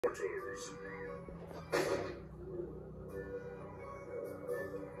Mortals.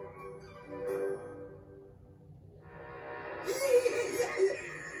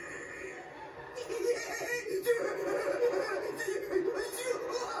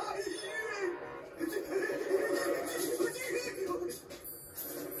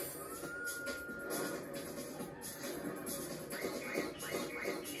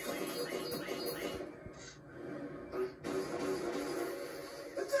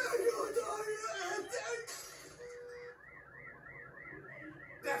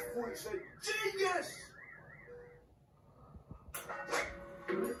 That one's a genius!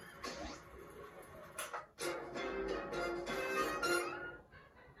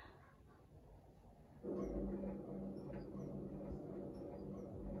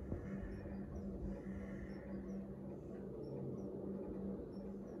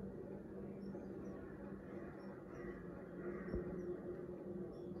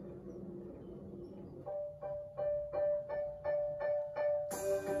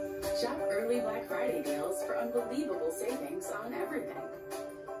 Shop early Black Friday deals for unbelievable savings on everything.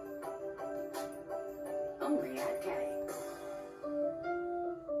 Only at K.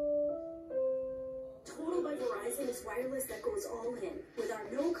 Total by Verizon is wireless that goes all in with our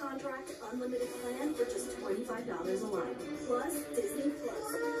no contract unlimited plan for just $25 a line. Plus Disney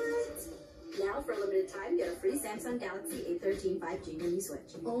Plus. Now for a limited time, get a free Samsung Galaxy A13 5G mini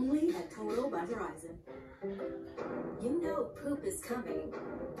switch. Only at Total by Verizon. You know poop is coming,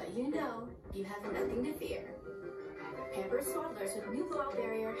 but you know you have nothing to fear. Pampers Swaddlers with new blowout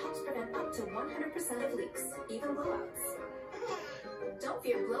barrier helps prevent up to 100% of leaks, even blowouts. Don't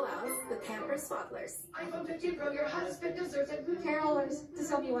fear blowouts with Pampers Swaddlers. iPhone 15 Pro, your husband deserves it. Carolers, to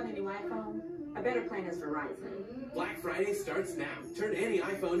tell me want a new iPhone. A better plan is Verizon. Black Friday starts now. Turn any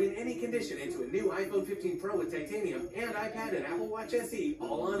iPhone in any condition into a new iPhone 15 Pro with titanium and iPad and Apple Watch SE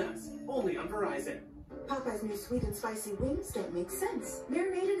all on us. Only on Verizon. Popeye's new sweet and spicy wings don't make sense.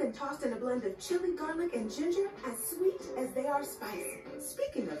 Marinated and tossed in a blend of chili, garlic, and ginger, as sweet as they are spicy.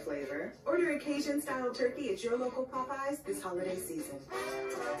 Speaking of flavor, order Cajun-style turkey at your local Popeyes this holiday season.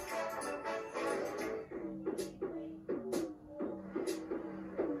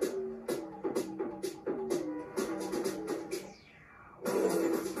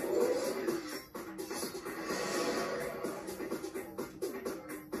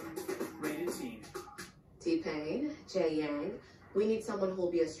 T-Pain, Jay Yang. We need someone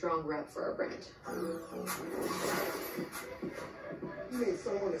who'll be a strong rep for our brand. You mean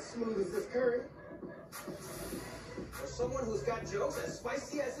someone as smooth as this curry? Or someone who's got jokes as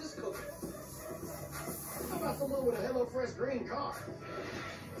spicy as this cookie? How about someone with a HelloFresh green card?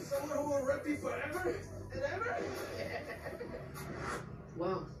 Someone who will rep you forever and ever?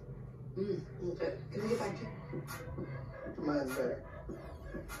 Wow. Okay. Can we get back to? Mine's better.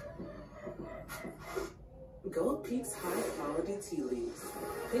 Gold Peak's high-quality tea leaves,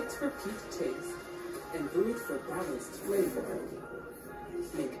 picked for peak taste and brewed for balanced flavor,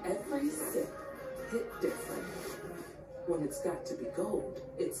 make every sip hit different. When it's got to be gold,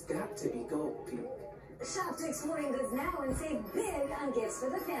 it's got to be Gold Peak. Shop Dick's Sporting Goods now and save big on gifts for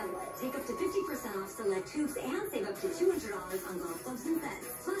the family. Take up to 50% off select hoops and save up to $200 on golf clubs and sets.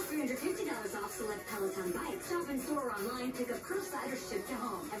 Plus $350 off select Peloton bikes. Shop in store or online, pick up curbside or ship to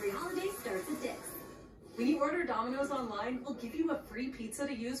home. Every holiday starts at Dick's. When you order Domino's online, we'll give you a free pizza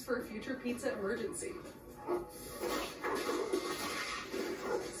to use for a future pizza emergency.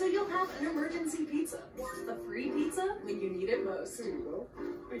 So you'll have an emergency pizza. A free pizza when you need it most. Here you go.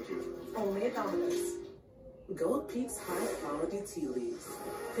 Thank you. Only at Domino's. Gold Peak's high-quality tea leaves,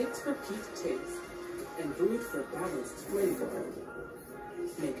 picked for peak taste and brewed for balanced flavor,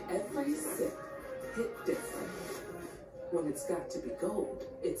 make every sip hit different. When it's got to be gold,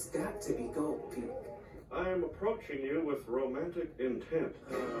 it's got to be Gold Peak. I am approaching you with romantic intent.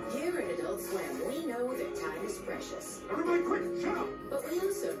 Here at Adult Swim, we know that time is precious. Everybody quick, shut up! But we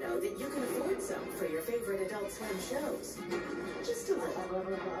also know that you can afford some for your favorite Adult Swim shows. Just a little.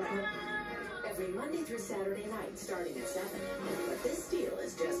 Every Monday through Saturday night, starting at 7. But this deal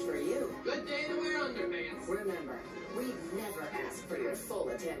is just for you. Good day to wear underpants. Remember, we never ask for your full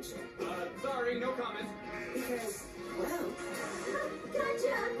attention. Sorry, no comment. Because, well,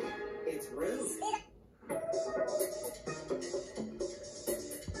 Gotcha! it's rude.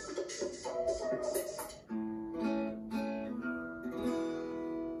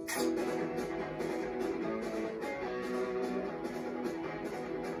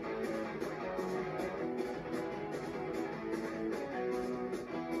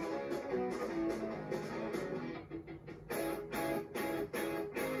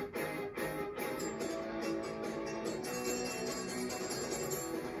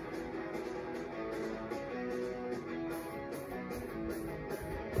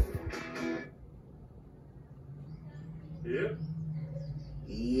 Yep.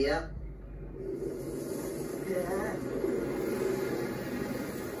 Yep.